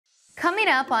Coming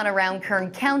up on Around Kern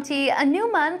County, a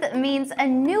new month means a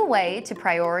new way to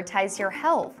prioritize your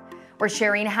health. We're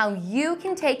sharing how you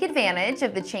can take advantage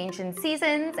of the change in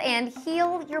seasons and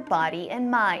heal your body and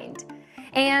mind.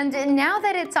 And now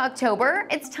that it's October,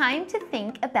 it's time to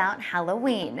think about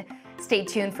Halloween. Stay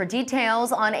tuned for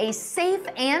details on a safe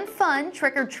and fun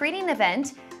trick-or-treating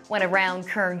event when Around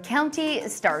Kern County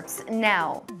starts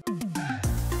now.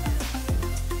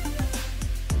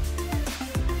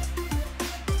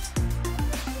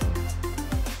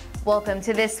 Welcome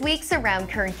to this week's Around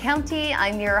Kern County.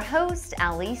 I'm your host,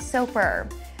 Ali Soper.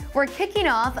 We're kicking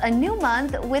off a new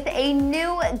month with a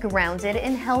new Grounded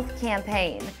in Health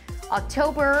campaign.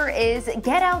 October is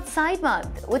Get Outside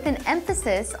Month with an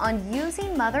emphasis on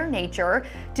using Mother Nature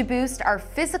to boost our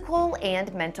physical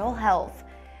and mental health.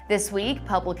 This week,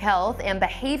 Public Health and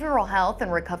Behavioral Health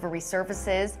and Recovery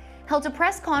Services held a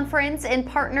press conference in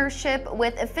partnership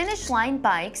with Finish Line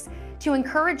Bikes to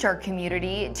encourage our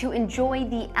community to enjoy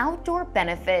the outdoor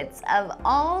benefits of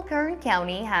all Kern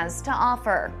County has to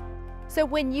offer. So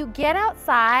when you get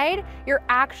outside, you're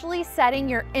actually setting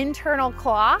your internal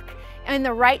clock in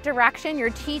the right direction. You're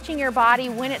teaching your body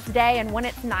when it's day and when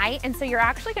it's night. And so you're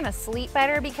actually gonna sleep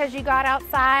better because you got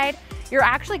outside. You're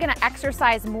actually gonna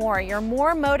exercise more. You're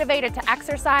more motivated to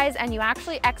exercise, and you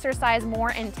actually exercise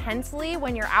more intensely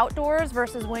when you're outdoors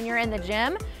versus when you're in the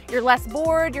gym. You're less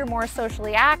bored, you're more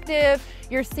socially active,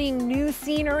 you're seeing new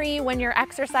scenery when you're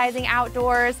exercising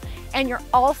outdoors, and you're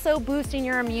also boosting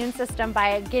your immune system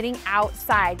by getting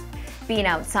outside. Being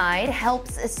outside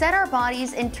helps set our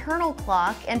body's internal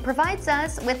clock and provides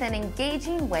us with an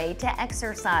engaging way to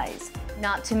exercise.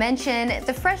 Not to mention,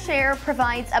 the fresh air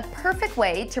provides a perfect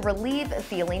way to relieve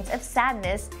feelings of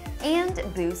sadness and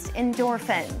boost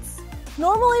endorphins.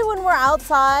 Normally when we're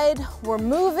outside, we're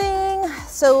moving,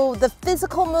 so the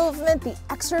physical movement, the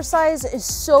exercise is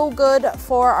so good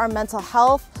for our mental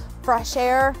health, fresh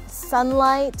air,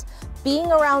 sunlight,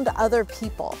 being around other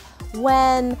people.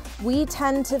 When we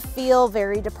tend to feel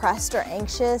very depressed or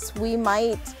anxious, we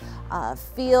might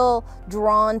feel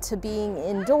drawn to being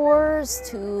indoors,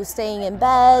 to staying in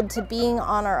bed, to being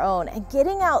on our own. And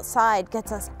getting outside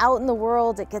gets us out in the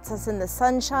world, it gets us in the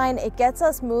sunshine, it gets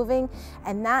us moving,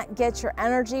 and that gets your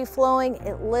energy flowing,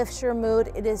 it lifts your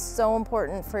mood. It is so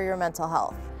important for your mental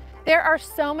health. There are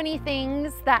so many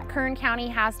things that Kern County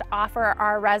has to offer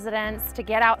our residents to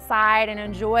get outside and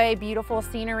enjoy beautiful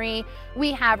scenery.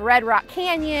 We have Red Rock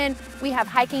Canyon, we have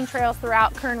hiking trails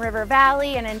throughout Kern River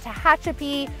Valley and in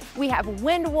Tehachapi, we have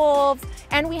wind wolves,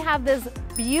 and we have this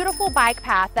beautiful bike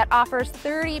path that offers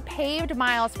 30 paved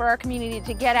miles for our community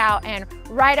to get out and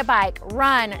ride a bike,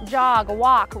 run, jog,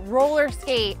 walk, roller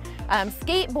skate,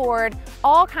 skateboard,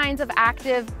 all kinds of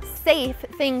active, safe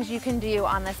things you can do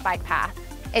on this bike path.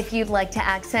 If you'd like to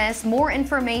access more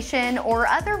information or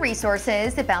other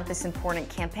resources about this important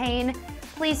campaign,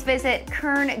 please visit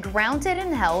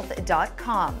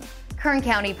kerngroundedinhealth.com. Kern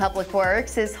County Public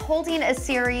Works is holding a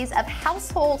series of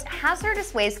household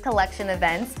hazardous waste collection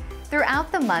events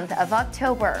throughout the month of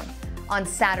October. On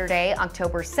Saturday,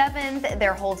 October 7th,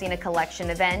 they're holding a collection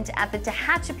event at the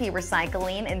Tehachapi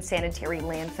Recycling and Sanitary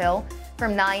Landfill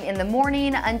from 9 in the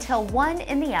morning until 1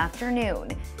 in the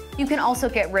afternoon. You can also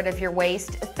get rid of your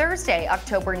waste Thursday,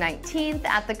 October 19th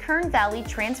at the Kern Valley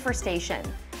Transfer Station,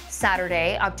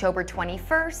 Saturday, October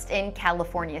 21st in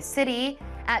California City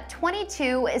at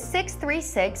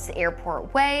 22636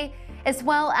 Airport Way, as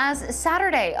well as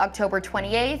Saturday, October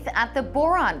 28th at the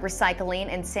Boron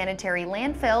Recycling and Sanitary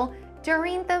Landfill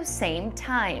during those same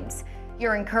times.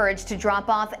 You're encouraged to drop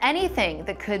off anything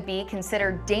that could be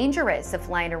considered dangerous if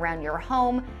lying around your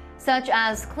home, such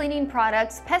as cleaning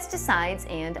products, pesticides,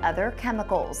 and other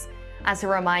chemicals. As a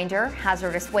reminder,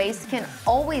 hazardous waste can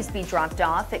always be dropped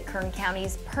off at Kern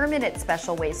County's permanent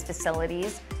special waste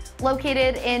facilities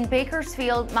located in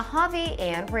Bakersfield, Mojave,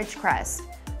 and Ridgecrest.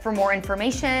 For more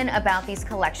information about these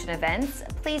collection events,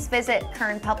 please visit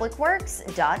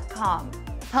kernpublicworks.com.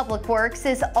 Public Works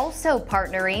is also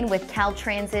partnering with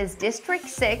Caltrans's District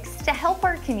 6 to help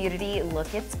our community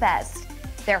look its best.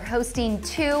 They're hosting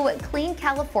 2 Clean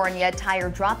California tire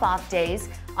drop-off days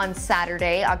on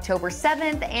Saturday, October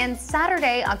 7th and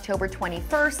Saturday, October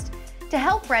 21st to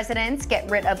help residents get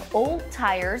rid of old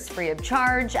tires free of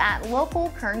charge at local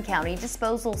Kern County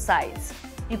disposal sites.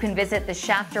 You can visit the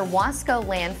Shafter Wasco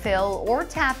landfill or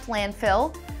Taft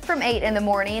landfill from 8 in the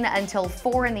morning until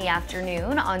 4 in the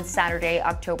afternoon on Saturday,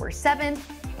 October 7th,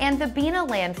 and the Bena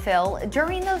landfill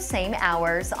during those same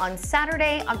hours on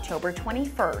Saturday, October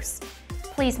 21st.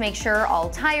 Please make sure all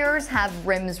tires have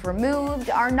rims removed,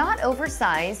 are not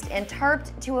oversized, and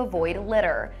tarped to avoid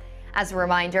litter. As a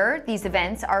reminder, these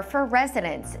events are for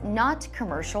residents, not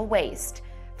commercial waste.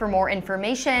 For more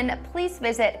information, please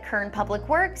visit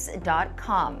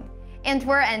kernpublicworks.com. And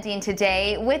we're ending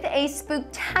today with a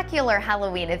spooktacular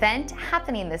Halloween event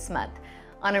happening this month.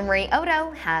 Anna Marie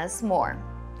Odo has more.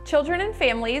 Children and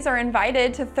families are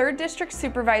invited to 3rd District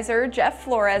Supervisor Jeff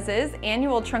Flores'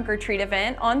 annual Trunk or Treat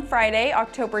event on Friday,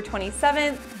 October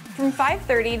 27th from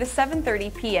 5:30 to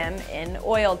 7:30 p.m. in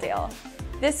Oildale.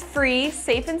 This free,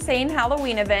 safe and sane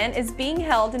Halloween event is being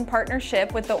held in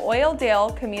partnership with the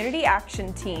Oildale Community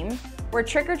Action Team, where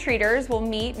trick-or-treaters will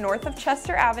meet north of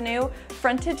Chester Avenue,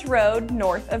 Frontage Road,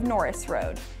 north of Norris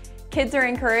Road. Kids are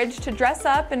encouraged to dress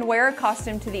up and wear a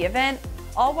costume to the event,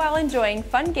 all while enjoying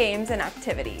fun games and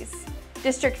activities.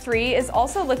 District 3 is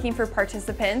also looking for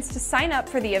participants to sign up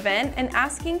for the event and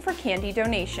asking for candy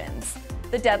donations.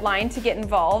 The deadline to get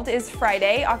involved is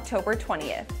Friday, October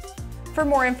 20th. For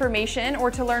more information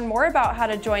or to learn more about how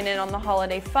to join in on the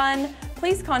holiday fun,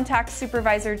 please contact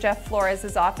Supervisor Jeff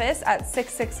Flores' office at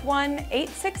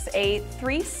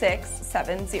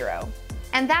 661-868-3670.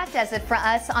 And that does it for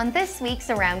us on this week's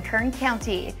Around Kern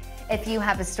County. If you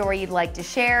have a story you'd like to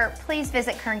share, please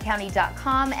visit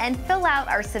kerncounty.com and fill out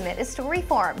our Submit a Story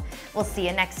form. We'll see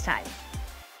you next time.